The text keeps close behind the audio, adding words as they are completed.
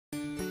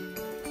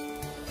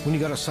When you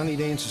got a sunny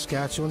day in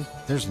Saskatchewan,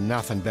 there's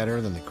nothing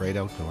better than the great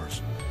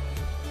outdoors.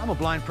 I'm a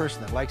blind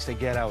person that likes to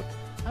get out.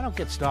 I don't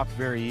get stopped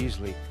very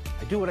easily.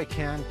 I do what I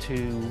can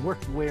to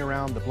work my way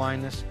around the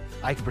blindness.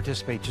 I can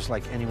participate just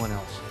like anyone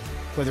else.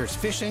 Whether it's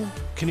fishing,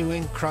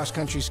 canoeing,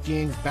 cross-country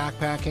skiing,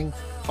 backpacking,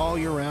 all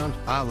year round,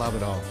 I love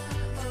it all.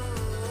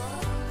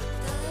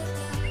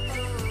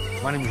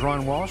 My name is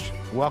Ron Walsh.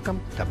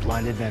 Welcome to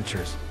Blind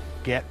Adventures.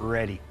 Get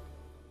ready.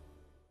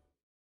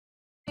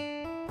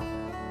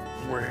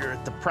 We're here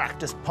at the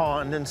practice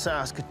pond in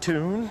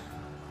Saskatoon.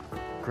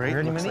 Great,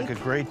 looks like a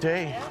great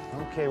day.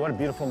 Okay, what a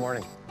beautiful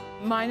morning.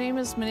 My name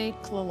is Monique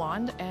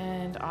Lalonde,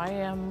 and I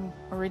am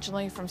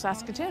originally from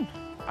Saskatoon.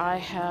 I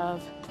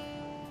have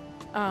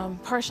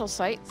partial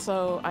sight,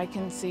 so I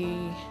can see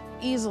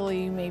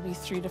easily maybe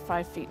 3 to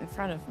 5 feet in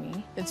front of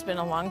me. It's been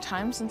a long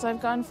time since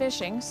I've gone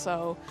fishing,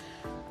 so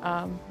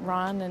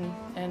Ron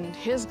and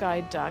his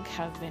guide, Doug,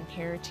 have been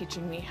here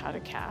teaching me how to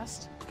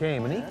cast. Okay,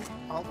 Monique,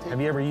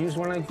 have you ever used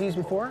one like these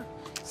before?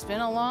 It's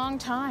been a long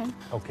time.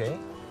 Okay.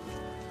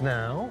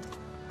 Now,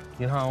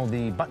 you know how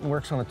the button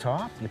works on the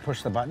top? You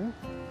push the button,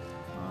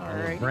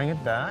 and you bring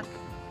it back,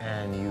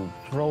 and you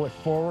throw it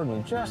forward,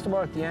 and just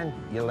about at the end,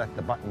 you let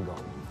the button go.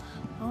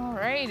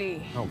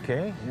 Alrighty.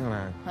 Okay, you're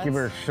gonna give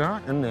her a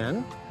shot, and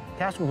then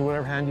cast with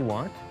whatever hand you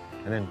want,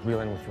 and then reel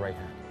in with your right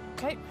hand.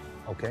 Okay.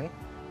 Okay?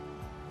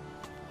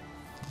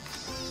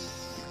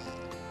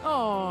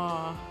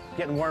 Oh.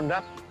 Getting warmed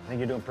up? I think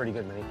you're doing pretty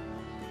good, Minnie.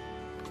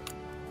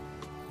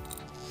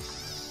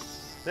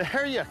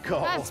 There you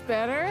go. That's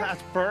better.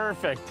 That's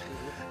perfect.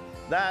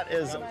 That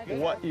is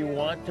what you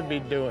want to be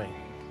doing.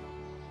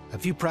 A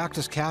few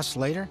practice casts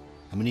later,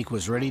 and Monique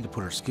was ready to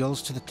put her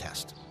skills to the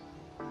test.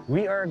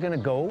 We are gonna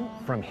go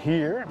from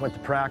here with the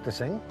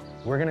practicing.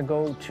 We're gonna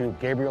go to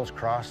Gabriel's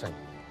Crossing,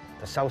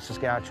 the South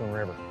Saskatchewan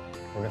River.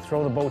 We're gonna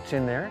throw the boats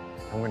in there,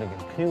 and we're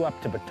gonna canoe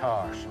up to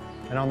Batoche.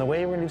 And on the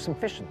way, we're gonna do some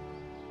fishing.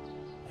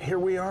 Here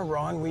we are,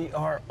 Ron. We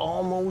are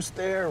almost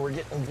there. We're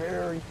getting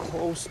very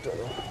close to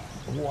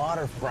the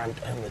waterfront,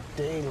 and the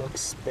day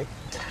looks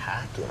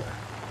spectacular.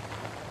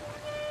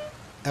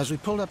 As we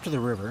pulled up to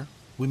the river,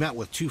 we met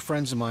with 2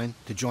 friends of mine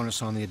to join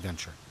us on the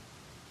adventure,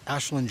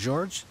 Ashlyn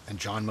George and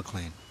John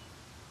McLean.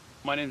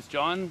 My name's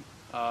John.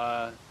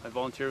 I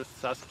volunteer with the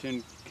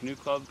Saskatoon Canoe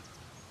Club.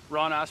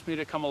 Ron asked me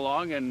to come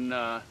along and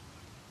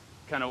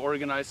kind of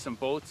organize some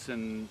boats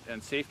and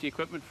safety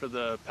equipment for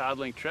the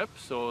paddling trip,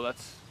 so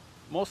that's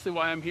mostly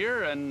why I'm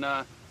here, and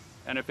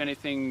if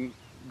anything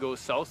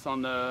goes south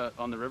on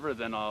the river,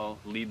 then I'll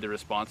lead the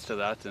response to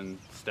that and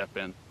step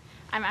in.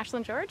 I'm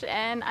Ashlyn George,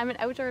 and I'm an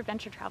outdoor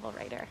adventure travel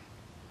writer.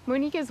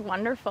 Monique is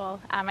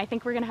wonderful. I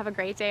think we're gonna have a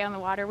great day on the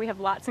water. We have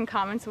lots in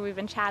common, so we've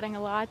been chatting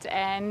a lot,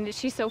 and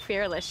she's so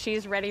fearless.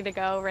 She's ready to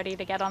go, ready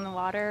to get on the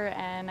water,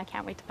 and I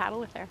can't wait to paddle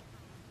with her.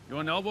 You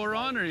want an elbow,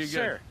 Ron, or are you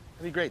Sure. good?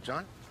 That'd be great,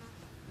 John.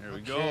 There we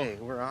go. Okay,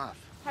 we're off.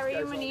 How are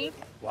you, Monique?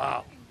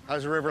 Wow.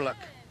 How's the river look?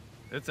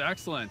 It's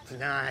excellent.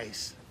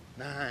 Nice.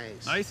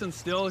 Nice. Nice and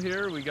still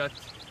here. We just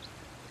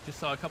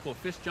saw a couple of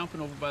fish jumping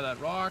over by that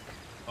rock,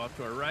 off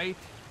to our right.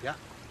 Yeah.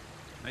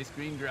 Nice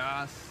green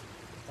grass.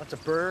 Lots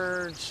of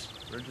birds.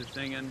 Birds are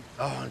singing.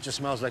 Oh, it just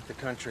smells like the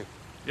country.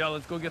 Yeah,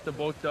 let's go get the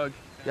boat, Doug.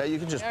 Yeah, you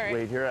can just All right.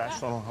 wait here.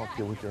 Ashlyn will help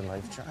you with your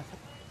life jacket.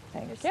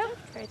 Thank you.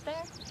 Right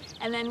there.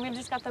 And then we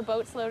just got the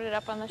boats loaded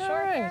up on the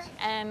shore here,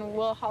 and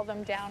we'll haul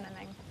them down and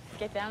then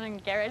get down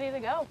and get ready to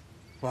go.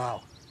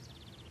 Wow.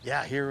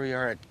 Yeah, here we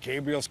are at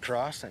Gabriel's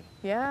Crossing.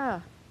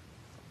 Yeah.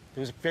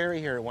 There was a ferry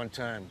here at one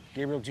time.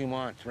 Gabriel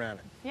Dumont ran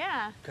it.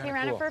 Yeah, Kinda he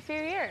ran cool. it for a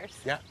few years.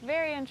 Yeah.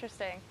 Very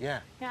interesting. Yeah.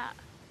 Yeah.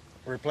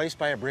 Replaced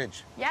by a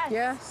bridge. Yes.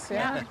 Yes,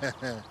 yeah.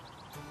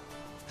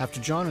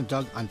 After John and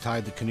Doug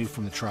untied the canoe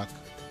from the truck,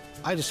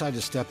 I decided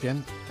to step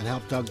in and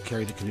help Doug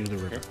carry the canoe to the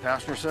river. Okay,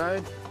 passenger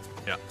side.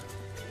 Yeah.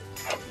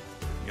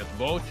 You got the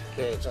boat.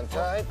 Okay, it's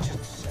untied. Just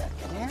a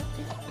second here.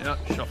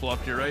 Yeah, shuffle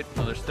up to your right,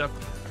 another step.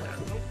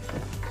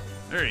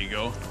 There you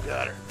go.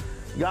 Got her.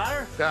 Got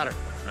her? Got her.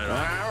 Right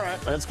on. All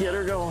right, let's get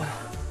her going.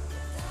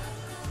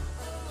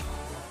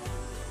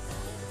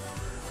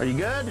 Are you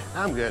good?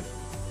 I'm good.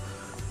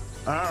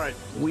 All right,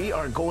 we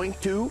are going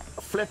to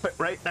flip it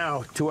right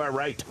now to our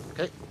right.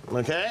 Okay.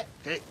 Okay?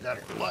 Okay, got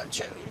her. Watch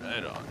it.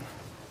 Right on.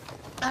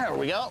 There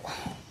we go.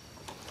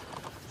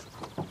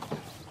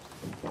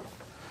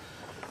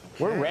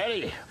 We're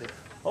ready.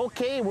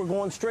 Okay, we're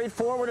going straight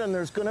forward, and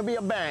there's going to be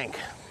a bank.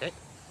 Okay.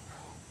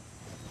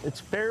 It's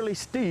fairly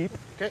steep.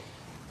 Okay.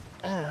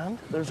 And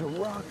there's a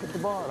rock at the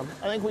bottom.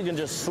 I think we can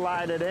just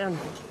slide it in.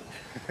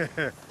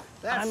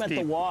 I'm at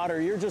the water.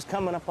 You're just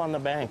coming up on the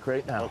bank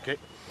right now. Okay.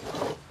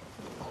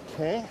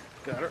 Okay.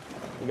 Got her.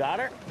 You got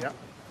her? Yeah.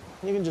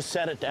 You can just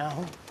set it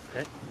down.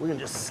 Okay. We can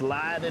just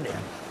slide it in.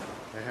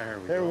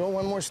 There we go.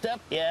 One more step.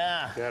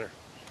 Yeah. Got her.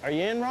 Are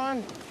you in,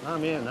 Ron?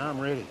 I'm in. I'm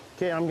ready.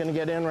 Okay, I'm gonna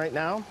get in right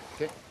now.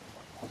 Okay.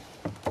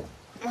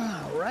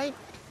 All right.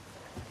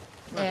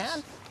 Nice.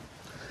 And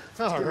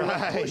All give it a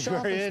right. push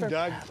off We're and in, start-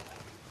 Doug.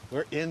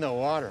 We're in the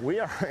water. we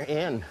are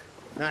in.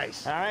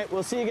 Nice. All right,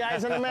 we'll see you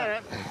guys in a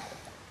minute.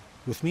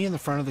 With me in the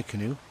front of the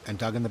canoe and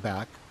Doug in the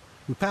back,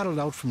 we paddled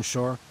out from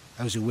shore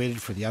as we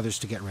waited for the others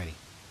to get ready.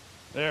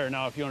 There,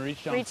 now if you want to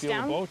reach down and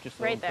feel the boat just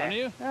right in front of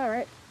you. All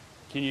right.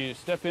 Can you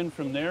step in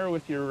from there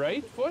with your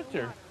right foot,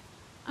 or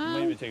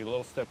maybe take a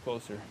little step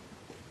closer?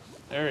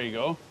 There you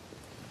go.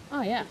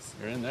 Oh, yes.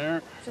 You're in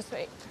there. Just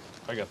wait.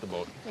 I got the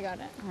boat. You got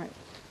it. All right.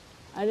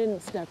 I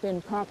didn't step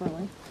in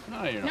properly.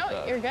 No, you're not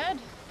bad. You're good.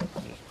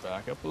 Just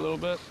back up a little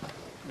bit.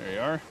 There you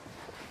are.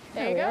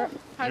 There you go.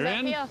 How's You're that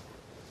in. feel?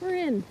 We're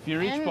in. If you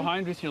reach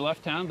behind with your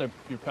left hand,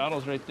 your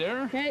paddle's right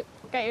there. Okay.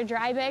 Got your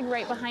dry bag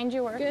right behind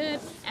you. Good.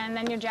 And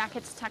then your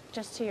jacket's tucked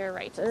just to your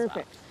right as Perfect.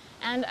 well.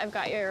 And I've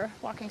got your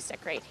walking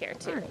stick right here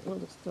too. All right, we'll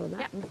just throw that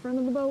Yep. in front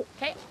of the boat.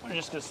 Okay. We're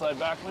just gonna slide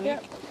back, Monique.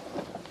 Yep.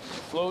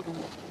 Floating.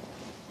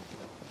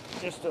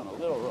 Just on a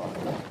little rock.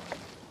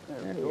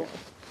 There we go.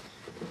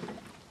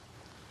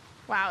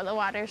 Wow, the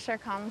water's sure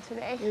calm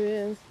today. It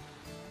is.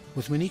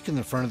 With Monique in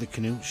the front of the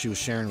canoe she was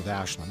sharing with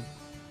Ashlyn,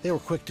 they were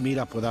quick to meet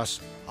up with us,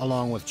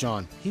 along with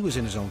John. He was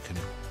in his own canoe.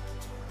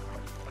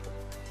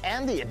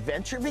 And the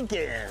adventure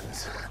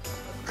begins.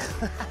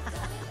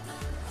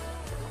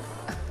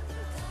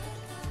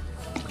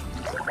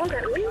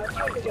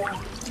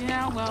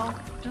 Yeah, well,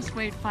 just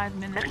wait 5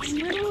 minutes.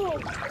 No,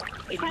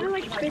 it's kind of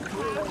like this.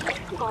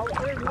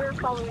 We're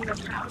following the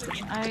crowd.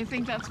 I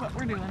think that's what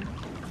we're doing.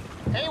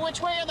 Hey,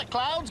 which way are the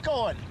clouds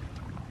going?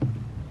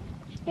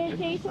 They're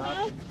chasing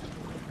us.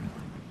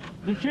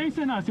 They're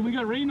chasing us, and we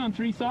got rain on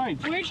 3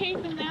 sides. We're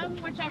chasing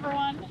them, whichever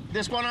one.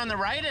 This one on the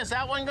right, is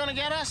that one gonna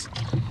get us?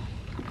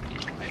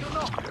 I don't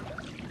know.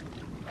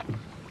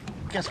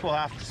 Guess we'll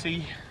have to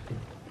see.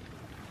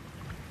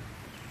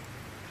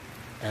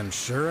 And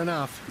sure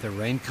enough, the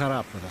rain caught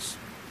up with us.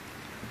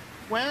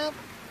 Well,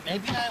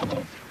 maybe I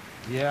will.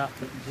 Yeah,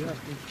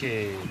 just in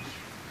case.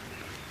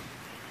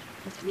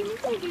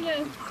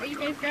 Are you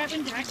guys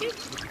grabbing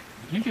jackets?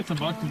 I think it's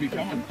about to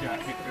become a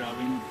jacket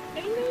grabbing.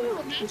 I don't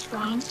know. That's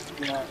strong.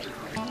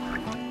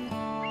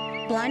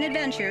 Blind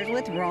Adventures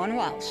with Ron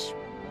Walsh.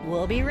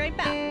 We'll be right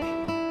back.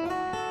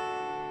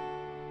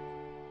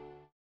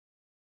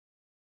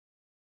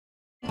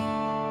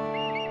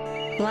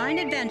 Blind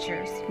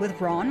Adventures with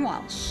Ron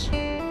Walsh.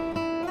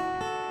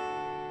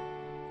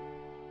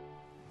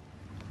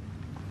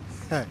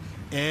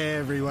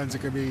 Everyone's a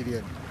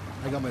comedian.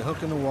 I got my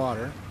hook in the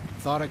water,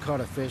 thought I caught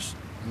a fish,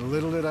 and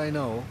little did I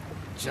know,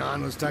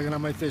 John was tugging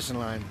on my fishing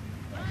line.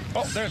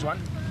 Oh, there's one.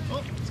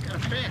 Oh, it's got a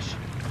fish.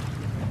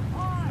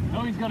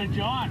 No, he's got a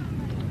John.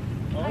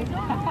 Do I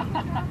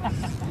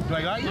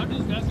got you? I'm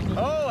just messing with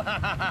Oh,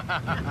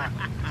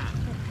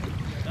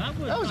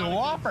 That was a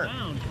whopper.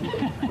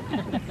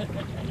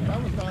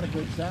 That was not a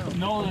good sound.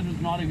 No, that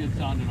was not a good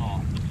sound at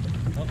all.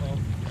 Uh-oh.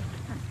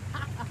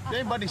 Did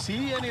anybody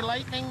see any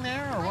lightning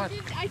there or what?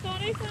 I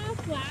thought I saw a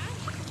flash.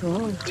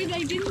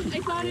 Because I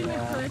saw it in the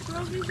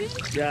peripheral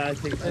vision. Yeah, I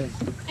think so.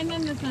 And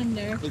then the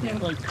thunder. So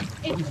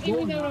it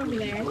was out over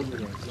there.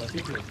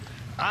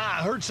 Ah,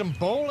 I heard some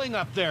bowling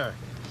up there.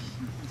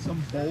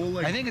 Some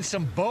bowling. I think it's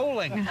some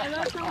bowling. I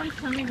love someone's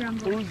tummy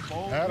grumble.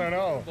 I don't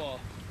know.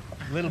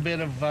 A little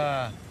bit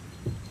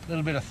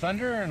of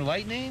thunder and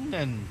lightning,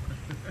 and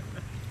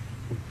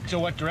so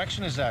what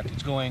direction is that?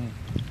 It's going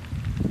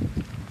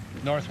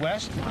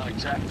northwest. Not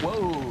exact.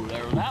 Whoa,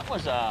 there. That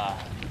was a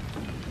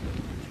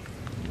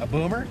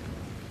boomer.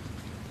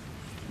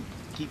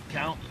 Keep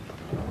count.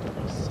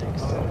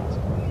 6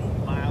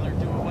 mile or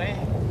 2 away.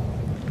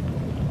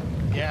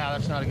 Yeah,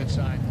 that's not a good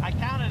sign. I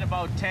counted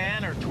about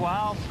 10 or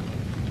 12,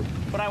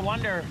 but I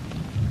wonder.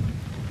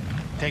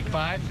 Take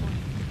 5.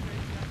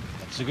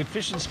 That's a good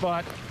fishing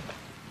spot.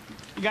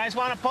 You guys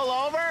want to pull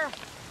over?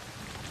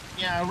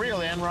 Yeah,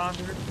 reel in, Ron.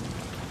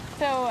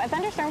 So a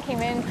thunderstorm came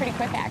in pretty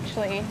quick,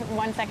 actually.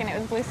 1 second it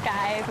was blue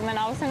skies, and then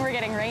all of a sudden we're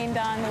getting rained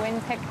on. The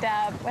wind picked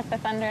up with the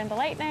thunder and the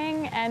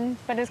lightning,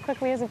 but as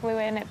quickly as it blew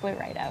in, it blew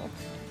right out.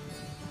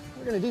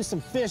 We're gonna do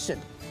some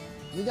fishing.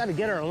 We gotta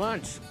get our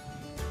lunch.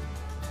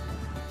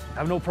 I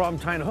have no problem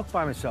tying a hook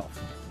by myself.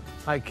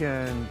 I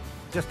can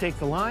just take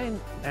the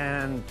line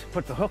and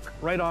put the hook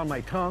right on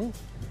my tongue,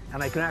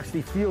 and I can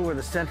actually feel where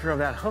the center of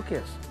that hook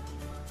is.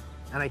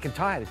 And I can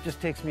tie it. It just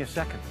takes me a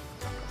second.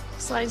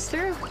 Slides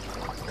through.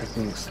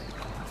 Techniques.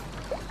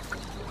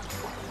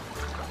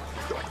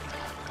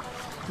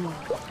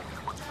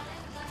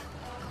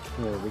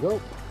 There we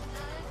go.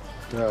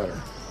 Got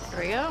her. There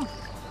we go.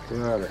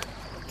 Got her.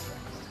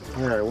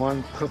 All right,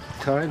 one hook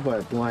tied by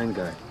a blind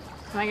guy.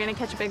 Am I gonna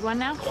catch a big one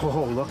now?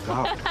 Oh, look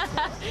out.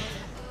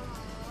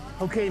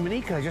 Okay,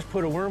 Monica, just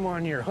put a worm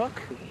on your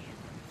hook.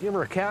 Give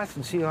her a cast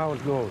and see how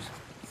it goes.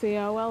 See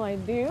how well I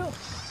do?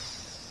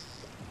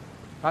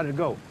 How'd it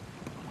go?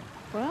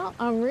 Well,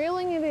 I'm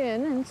reeling it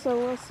in, and so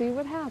we'll see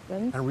what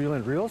happens. And reel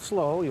in real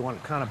slow. You want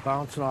it kind of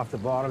bouncing off the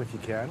bottom if you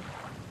can.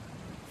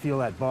 Feel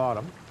that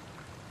bottom.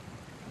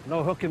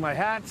 No hook in my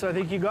hat, so I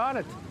think you got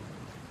it.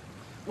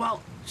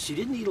 Well, she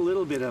did need a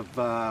little bit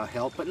of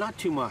help, but not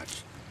too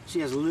much. She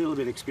has a little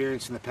bit of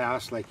experience in the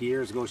past, like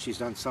years ago she's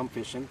done some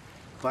fishing,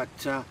 but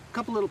a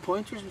couple little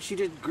pointers and she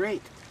did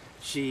great.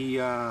 She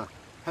has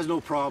no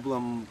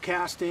problem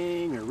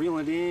casting or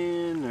reeling it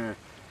in, or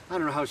I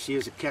don't know how she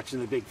is at catching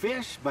the big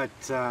fish, but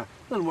a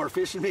little more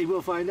fishing, maybe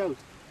we'll find out.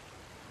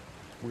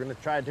 We're gonna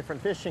try a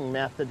different fishing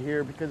method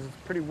here because it's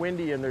pretty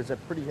windy and there's a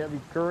pretty heavy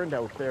current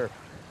out there.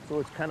 So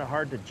it's kind of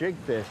hard to jig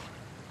fish.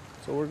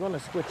 So we're gonna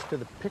switch to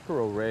the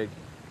pickerel rig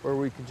where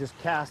we can just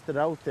cast it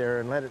out there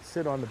and let it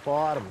sit on the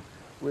bottom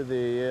with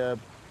a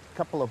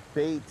couple of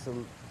baits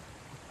and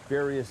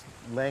various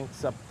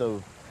lengths up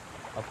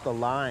the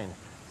line.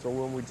 So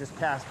when we just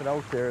cast it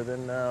out there,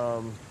 then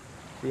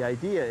the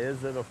idea is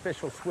that a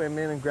fish will swim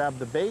in and grab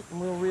the bait and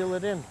we'll reel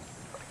it in.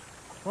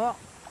 Well,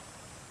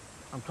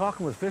 I'm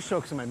talking with fish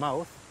hooks in my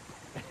mouth,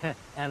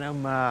 and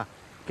I'm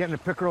getting the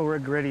pickerel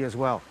rig ready as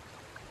well.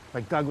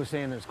 Like Doug was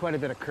saying, there's quite a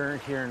bit of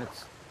current here, and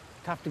it's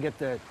tough to get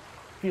the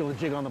feel the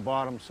jig on the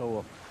bottom, so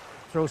we'll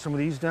throw some of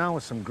these down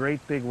with some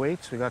great big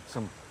weights. We got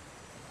some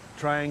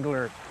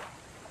triangular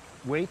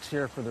weights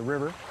here for the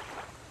river,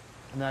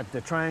 and that the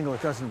triangle,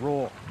 it doesn't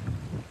roll.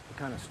 It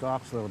kind of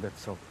stops a little bit,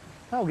 so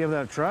I'll give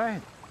that a try.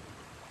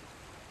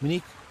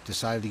 Monique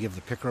decided to give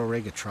the pickerel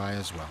rig a try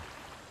as well.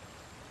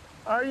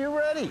 Are you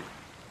ready?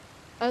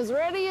 As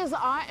ready as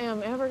I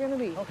am ever going to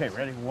be. Okay,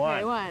 ready? One.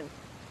 Okay, 1,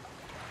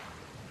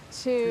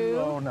 2.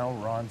 Oh no,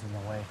 Ron's in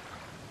the way.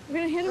 I'm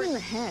going to hit him in the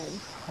head.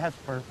 That's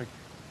perfect.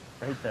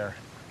 Right there.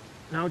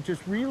 Now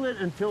just reel it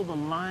until the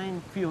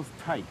line feels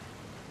tight.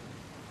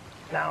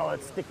 Now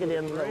let's stick it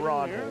in the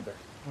rod holder.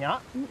 Yeah.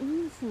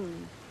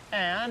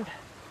 And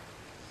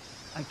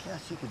I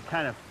guess you can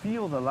kind of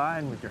feel the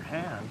line with your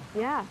hand.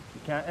 Yeah.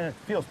 You can't, and it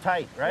feels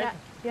tight, right?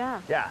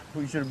 Yeah. Yeah,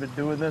 we should have been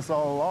doing this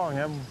all along.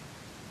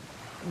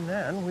 And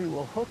then we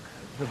will hook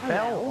the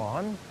bell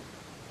on.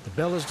 The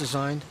bell is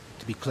designed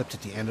to be clipped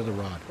at the end of the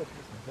rod.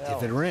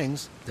 If it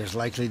rings, there's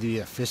likely to be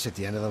a fish at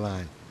the end of the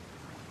line.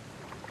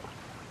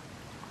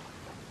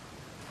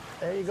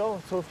 There you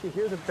go. So if you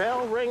hear the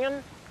bell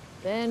ringing,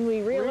 then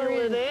we reel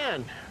it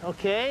in.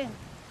 Okay?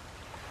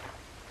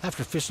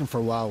 After fishing for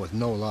a while with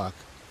no luck,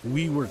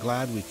 we were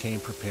glad we came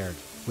prepared,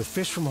 with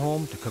fish from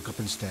home to cook up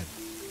instead.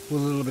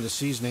 With a little bit of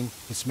seasoning,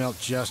 it smelled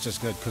just as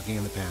good cooking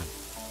in the pan.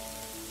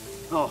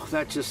 Oh,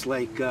 that's just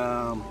like,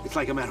 it's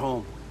like I'm at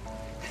home.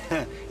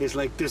 It's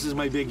like this is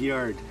my big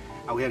yard.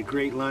 We had a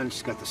great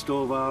lunch, got the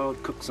stove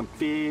out, cooked some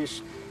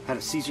fish, had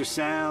a Caesar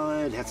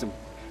salad, had some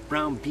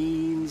brown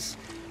beans.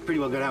 Pretty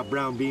well got to have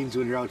brown beans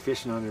when you're out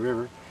fishing on the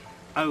river.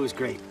 It was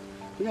great.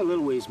 We got a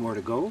little ways more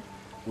to go.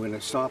 We're going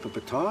to stop at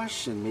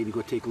Batoche and maybe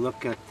go take a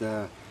look at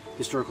the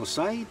historical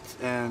site.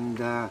 And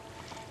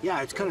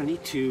yeah, it's kind of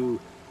neat to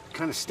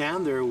kind of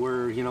stand there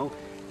where, you know,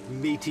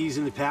 Métis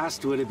in the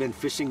past would have been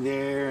fishing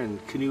there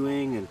and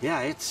canoeing. And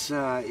yeah, it's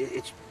a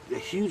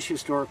huge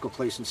historical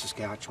place in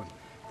Saskatchewan,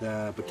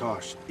 the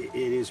Batoche. It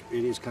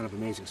is kind of an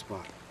amazing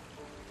spot.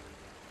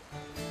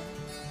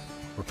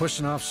 We're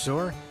pushing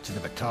offshore to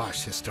the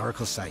Batoche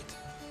historical site.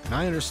 And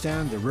I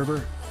understand the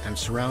river and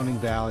surrounding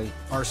valley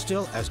are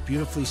still as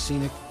beautifully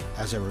scenic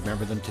as I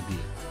remember them to be.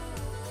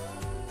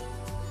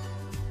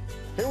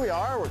 Here we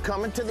are, we're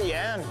coming to the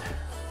end.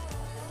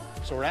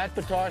 So we're at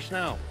Batoche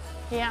now.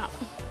 Yeah.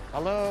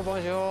 Hello,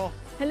 bonjour.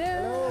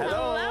 Hello.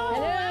 Hello.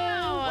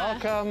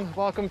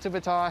 Welcome to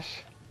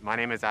Batoche. My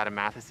name is Adam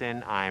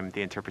Matheson. I'm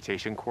the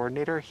interpretation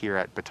coordinator here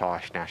at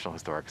Batoche National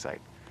Historic Site.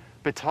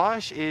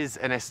 Batoche is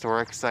an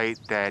historic site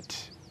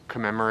that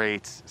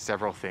commemorates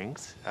several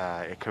things.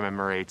 It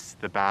commemorates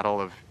the Battle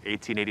of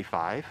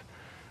 1885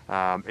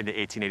 and the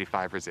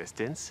 1885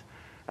 resistance.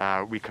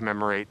 We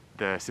commemorate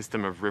the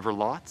system of river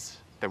lots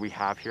that we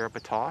have here at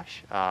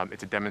Batoche.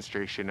 It's a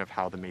demonstration of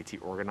how the Métis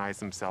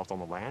organized themselves on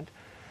the land.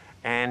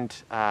 And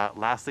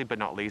lastly but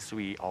not least,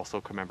 we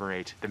also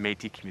commemorate the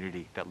Métis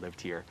community that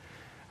lived here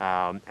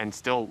and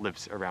still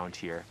lives around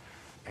here.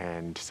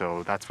 And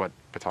so that's what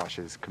Batoche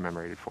is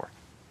commemorated for.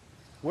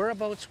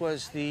 Whereabouts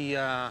was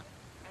the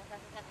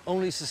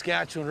only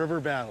Saskatchewan river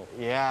battle?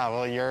 Yeah,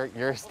 well,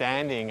 you're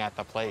standing at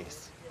the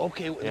place.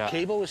 Okay, the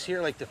cable was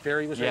here, like the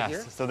ferry was right here?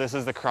 Yes, so this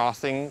is the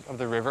crossing of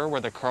the river where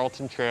the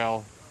Carleton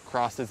Trail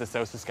crosses the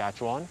South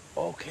Saskatchewan.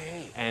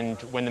 Okay. And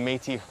when the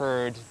Métis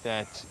heard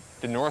that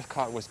the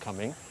Northcott was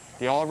coming,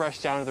 they all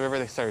rushed down to the river,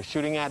 they started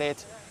shooting at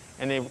it,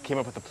 and they came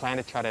up with a plan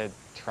to try to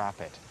trap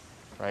it,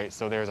 right?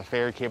 So there's a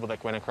ferry cable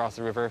that went across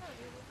the river.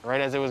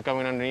 Right as it was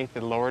going underneath,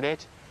 they lowered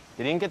it.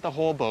 They didn't get the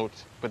whole boat,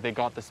 but they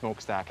got the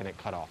smokestack and it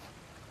cut off.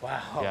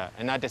 Wow. Yeah,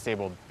 and that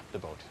disabled the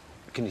boat.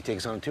 Can you take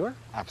us on a tour?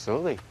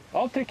 Absolutely.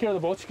 I'll take care of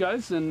the boats, you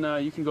guys, and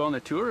you can go on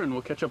the tour and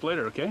we'll catch up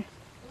later, okay?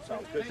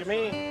 Sounds good to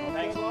me.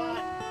 Thanks a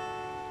lot.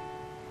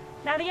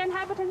 Now the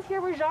inhabitants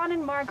here were Jean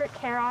and Margaret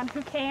Caron,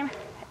 who came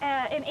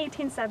in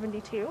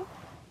 1872.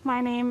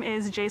 My name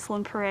is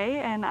Jacelyn Perret,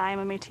 and I am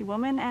a Métis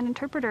woman and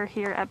interpreter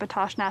here at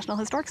Batoche National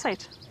Historic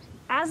Site.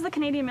 As the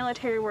Canadian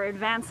military were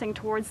advancing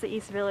towards the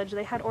East Village,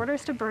 they had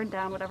orders to burn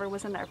down whatever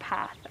was in their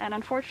path, and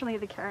unfortunately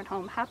the Caron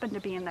home happened to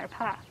be in their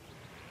path.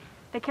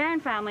 The Caron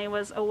family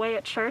was away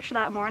at church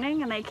that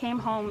morning, and they came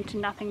home to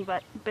nothing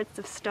but bits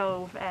of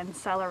stove and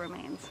cellar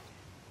remains.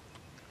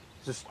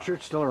 Is this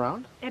church still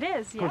around? It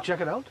is, yeah. Go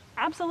check it out?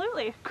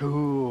 Absolutely.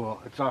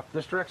 Cool. It's off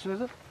this direction,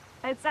 is it?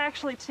 It's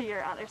actually to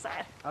your other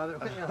side.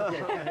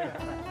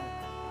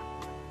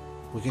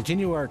 We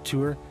continue our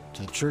tour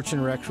to the church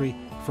and rectory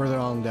further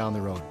on down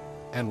the road.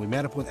 and we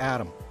met up with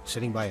Adam,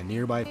 sitting by a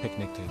nearby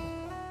picnic table.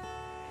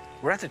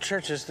 We're at the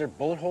church. Is there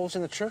bullet holes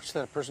in the church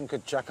that a person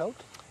could check out?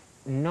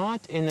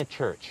 Not in the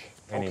church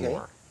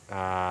anymore.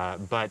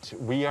 But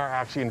we are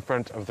actually in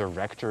front of the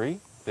rectory.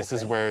 This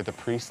is where the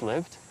priest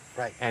lived.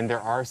 Right. And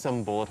there are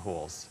some bullet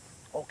holes.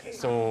 Okay.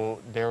 So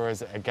there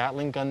was a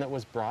Gatling gun that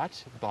was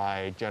brought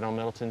by General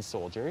Middleton's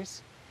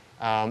soldiers,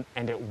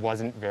 and it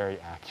wasn't very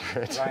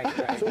accurate.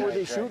 Right. So were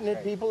they shooting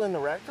at people in the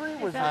rectory?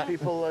 Was it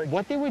people like...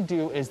 What they would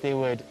do is they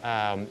would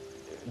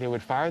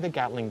fire the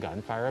Gatling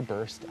gun, fire a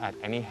burst at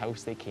any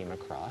house they came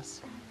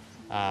across.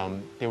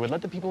 They would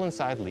let the people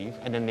inside leave,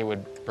 and then they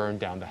would burn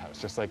down the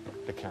house, just like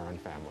the Caron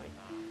family.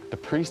 The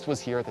priest was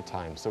here at the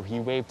time, so he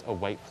waved a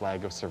white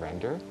flag of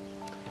surrender,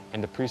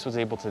 and the priest was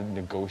able to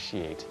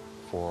negotiate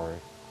for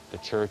the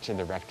church and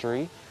the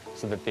rectory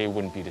so that they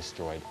wouldn't be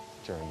destroyed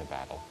during the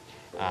battle.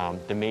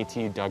 The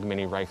Métis dug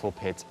many rifle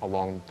pits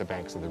along the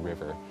banks of the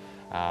river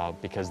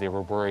because they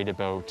were worried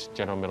about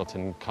General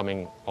Middleton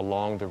coming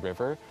along the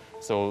river,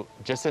 so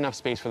just enough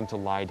space for them to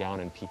lie down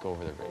and peek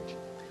over the ridge.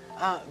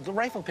 The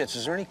rifle pits,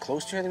 is there any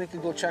close to here that we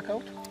could go check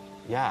out?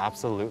 Yeah,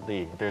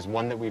 absolutely. There's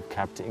one that we've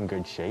kept in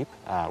good shape,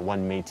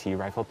 one Métis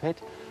rifle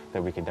pit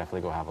that we can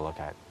definitely go have a look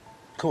at.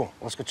 Cool,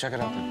 let's go check it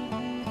out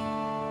then.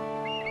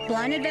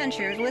 Blind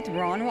Adventures with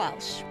Ron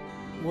Walsh.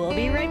 We'll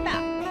be right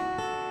back.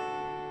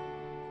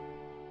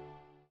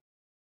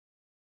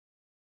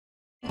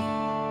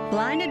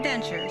 Blind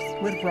Adventures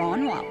with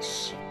Ron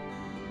Walsh.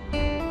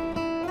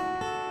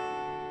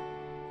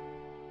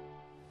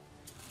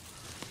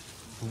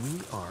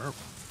 We are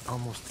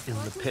almost in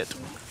the pit.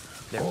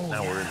 There,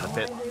 now we're in the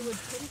pit.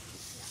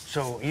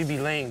 So you'd be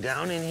laying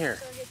down in here?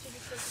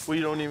 Well,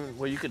 you don't even,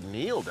 well, you could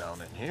kneel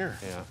down in here.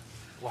 Yeah.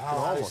 You could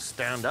almost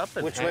stand up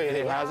and Which way?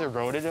 It has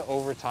eroded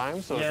over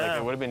time, so it's like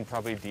it would have been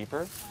probably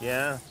deeper.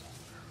 Yeah.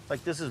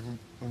 Like this is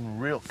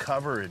real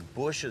cover in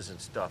bushes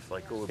and stuff.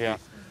 Like it would be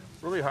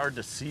really hard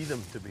to see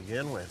them to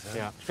begin with. Huh?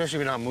 Yeah. Especially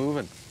if you're not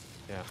moving.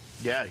 Yeah.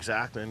 Yeah,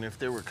 exactly. And if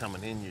they were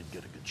coming in, you'd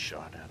get a good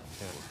shot at them.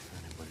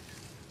 Yeah. Anybody.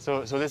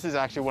 So this is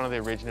actually one of the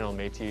original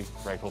Métis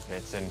rifle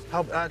pits, and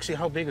How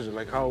big is it?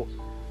 Like how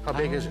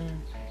big is it?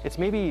 it's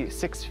maybe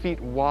 6 feet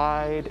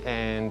wide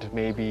and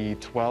maybe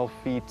 12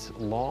 feet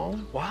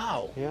long.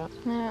 Wow. Yeah.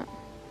 Yeah.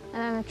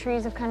 And then the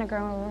trees have kind of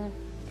grown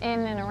in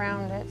and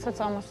around it, so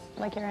it's almost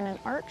like you're in an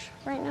arch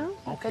right now.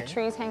 With the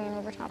trees hanging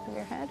over top of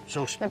your head.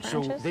 So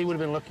they would have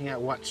been looking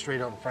at what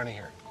straight out in front of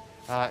here?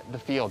 The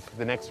field,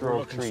 the next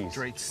row of trees.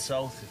 Straight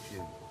south, if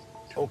you.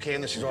 Okay,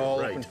 and this is all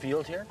open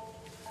field here?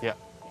 Yeah.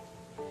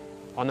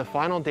 On the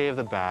final day of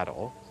the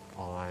battle,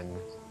 on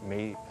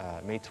May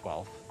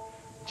 12th,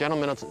 General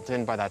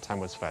Middleton by that time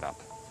was fed up.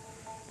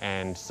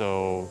 And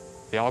so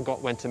they all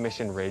went to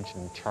Mission Ridge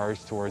and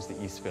charged towards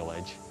the East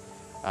Village.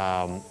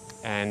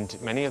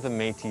 And many of the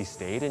Métis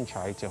stayed and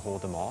tried to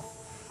hold them off.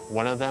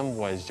 One of them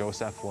was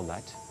Joseph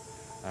Ouellette.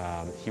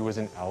 He was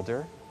an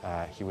elder.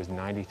 He was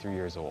 93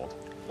 years old.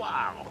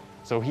 Wow.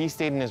 So he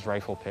stayed in his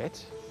rifle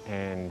pit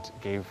and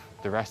gave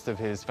the rest of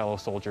his fellow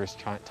soldiers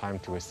time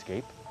to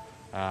escape.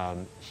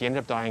 He ended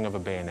up dying of a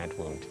bayonet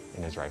wound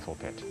in his rifle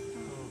pit.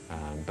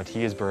 But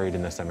he is buried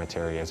in the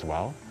cemetery as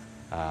well.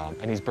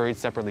 And he's buried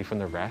separately from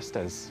the rest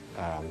as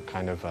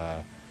kind of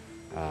a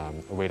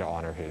way to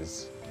honor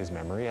his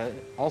memory.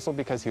 Also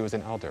because he was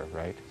an elder,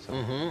 right? So.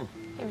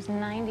 He was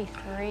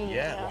 93.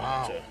 Yeah,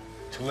 wow.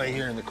 To lay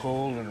here in the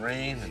cold and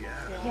rain. And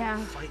Yeah.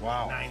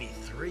 wow.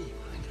 93.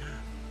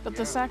 But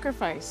the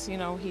sacrifice, you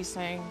know, he's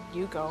saying,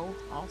 you go,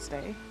 I'll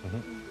stay.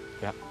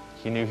 Yeah.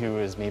 He knew he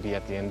was maybe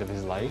at the end of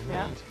his life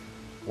and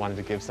wanted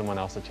to give someone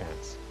else a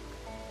chance.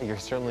 You're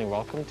certainly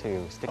welcome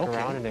to stick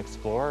around and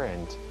explore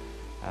and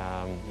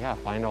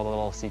find all the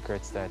little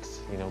secrets that,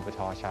 you know,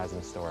 Batoche has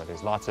in store.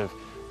 There's lots of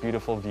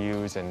beautiful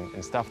views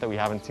and stuff that we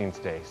haven't seen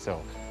today, so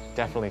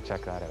definitely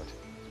check that out.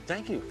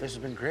 Thank you. This has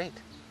been great.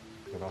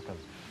 You're welcome.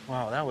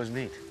 Wow, that was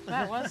neat.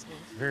 That was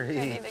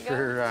Very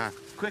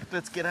Quick,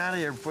 let's get out of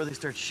here before they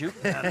start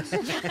shooting at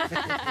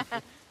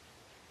us.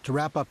 To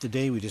wrap up the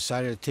day, we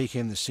decided to take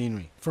in the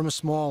scenery from a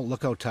small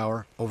lookout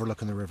tower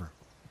overlooking the river.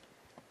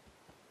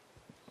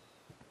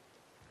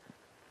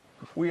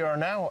 We are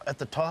now at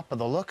the top of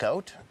the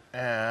lookout,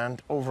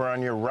 and over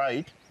on your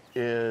right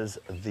is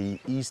the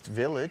East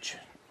Village.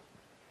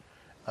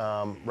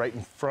 Right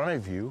in front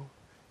of you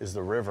is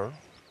the river.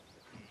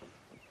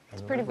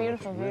 It's a pretty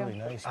beautiful view. Really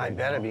nice. I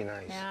bet it'd be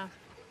nice. Yeah.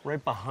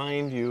 Right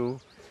behind you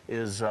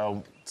is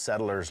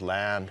settlers'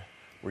 land,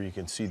 where you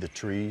can see the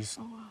trees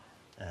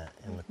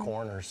in the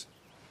corners.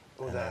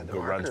 Oh, And the it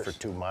runs markers. for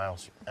 2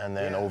 miles. And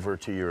then over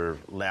to your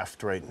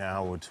left right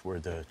now, it's where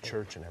the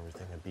church and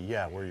everything would be.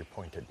 Yeah, where you're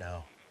pointed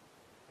now.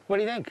 What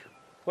do you think?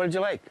 What did you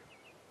like?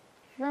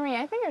 For me,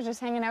 I think I was just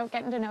hanging out,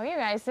 getting to know you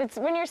guys. It's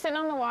when you're sitting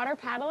on the water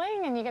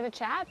paddling and you get to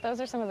chat,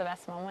 those are some of the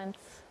best moments.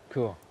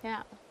 Cool. Yeah.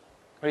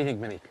 What do you think,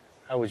 Monique?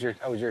 How was your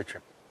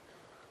trip?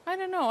 I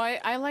don't know.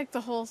 I liked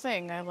the whole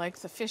thing. I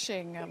liked the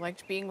fishing. I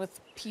liked being with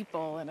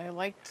people, and I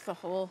liked the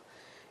whole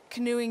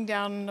canoeing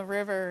down the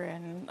river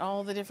and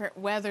all the different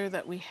weather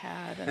that we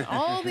had and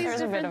all these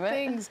There's a bit different of it.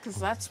 things, because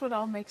that's what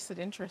all makes it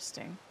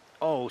interesting.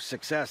 Oh,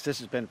 success. This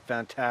has been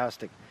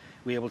fantastic.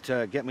 We were able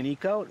to get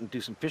Monique out and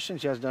do some fishing.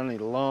 She hasn't done it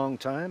in a long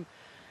time.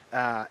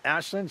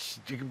 Ashlyn,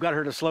 you got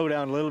her to slow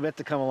down a little bit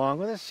to come along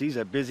with us. She's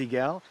a busy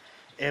gal.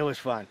 It was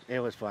fun. It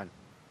was fun.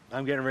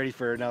 I'm getting ready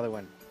for another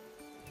one.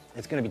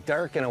 It's gonna be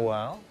dark in a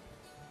while,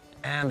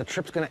 and the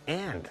trip's gonna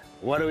end.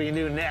 What are we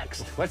gonna do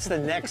next? What's the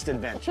next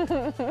adventure?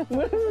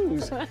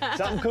 Woohoo!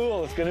 Something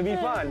cool. It's gonna be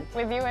fun.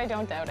 With you, I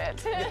don't doubt it.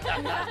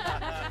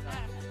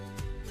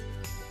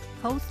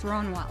 Host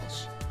Ron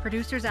Walsh.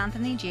 Producers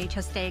Anthony J.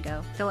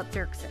 Chastego, Philip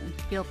Dirksen,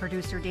 field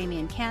producer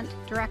Damian Kent,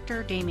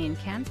 director Damian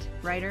Kent,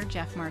 writer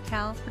Jeff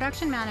Martel,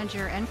 production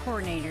manager and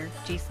coordinator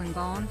Jason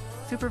Bond,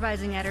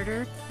 supervising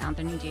editor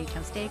Anthony J.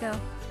 Chastego,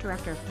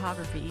 director of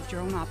photography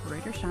drone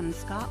operator Shannon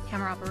Scott,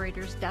 camera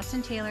operators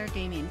Dustin Taylor,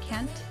 Damian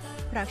Kent,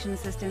 production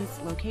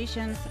assistants,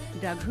 locations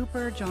Doug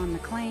Hooper, John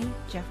McLean,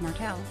 Jeff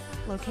Martel,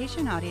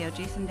 location audio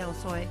Jason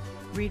Delasoy,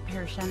 Reed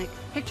Parashenik,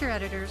 picture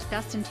editors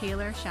Dustin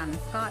Taylor, Shannon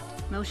Scott,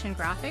 motion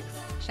graphics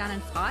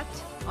Shannon Scott,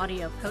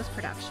 audio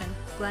post-production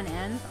Glenn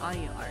Enns,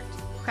 audio art,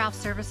 craft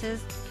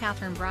services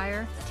Catherine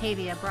Breyer,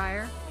 Tavia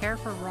Breyer, hair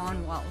for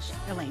Ron Walsh,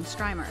 Elaine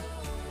Strymer.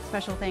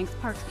 Special thanks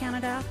Parks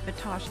Canada,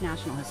 Batoche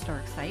National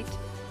Historic Site,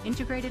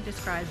 Integrated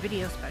Described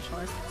Video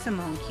Specialist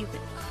Simone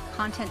Cupid,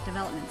 Content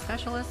Development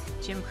Specialist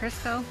Jim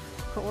Crisco,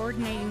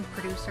 Coordinating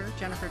Producer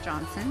Jennifer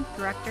Johnson,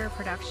 Director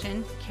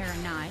Production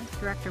Karen Nye,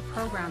 Director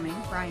Programming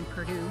Brian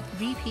Perdue,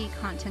 VP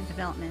Content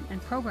Development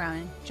and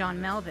Programming John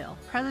Melville,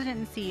 President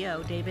and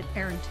CEO David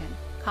Arrington.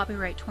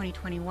 Copyright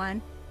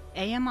 2021,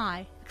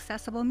 AMI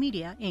Accessible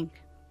Media Inc.